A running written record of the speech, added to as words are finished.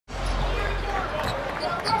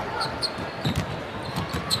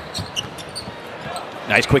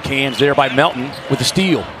Nice quick hands there by Melton with the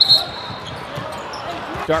steal.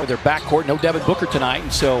 Start with their backcourt. No Devin Booker tonight,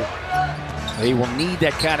 and so they will need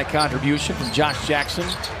that kind of contribution from Josh Jackson.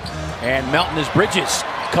 And Melton as Bridges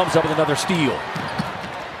comes up with another steal.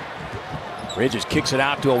 Bridges kicks it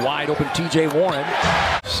out to a wide open T.J. Warren.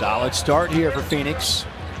 Solid start here for Phoenix.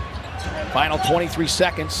 Final 23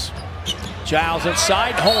 seconds. Giles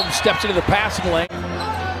inside. Holmes steps into the passing lane.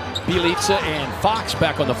 Bjelica and Fox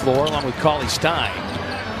back on the floor along with Cauley Stein.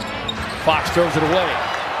 Fox throws it away.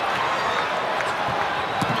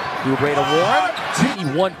 Oubre to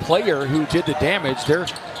Warren. One player who did the damage. Their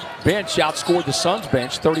bench outscored the Suns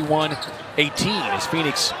bench 31-18 as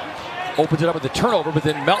Phoenix opens it up with the turnover, but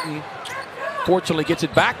then Melton fortunately gets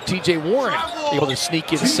it back. T.J. Warren able to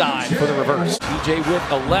sneak inside for the reverse. T.J.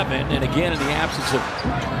 with 11, and again in the absence of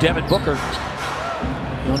Devin Booker,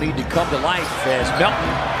 he'll need to come to life as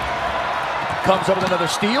Melton comes up with another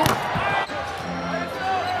steal.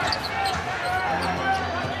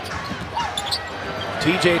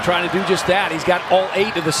 T.J. trying to do just that. He's got all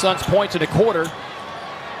 8 of the Suns' points in a quarter.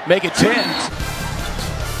 Make it 10.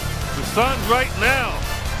 The Suns right now,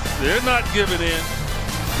 they're not giving in.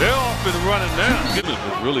 They're off and running now. Gibbons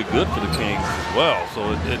was really good for the Kings as well, so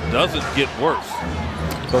it doesn't get worse.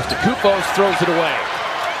 Goes to Kufos, throws it away.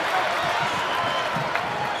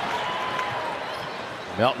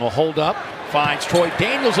 Melton will hold up, finds Troy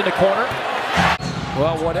Daniels in the corner.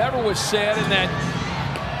 Well, whatever was said in that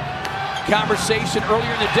conversation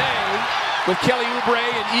earlier in the day with Kelly Oubre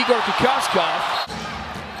and Igor Kokoskov.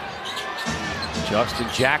 Justin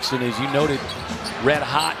Jackson, as you noted, red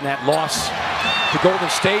hot in that loss to Golden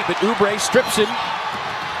State, but Oubre strips him,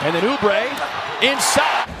 and then Oubre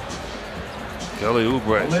inside. Kelly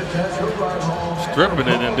Oubre stripping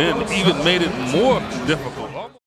it and then even made it more difficult.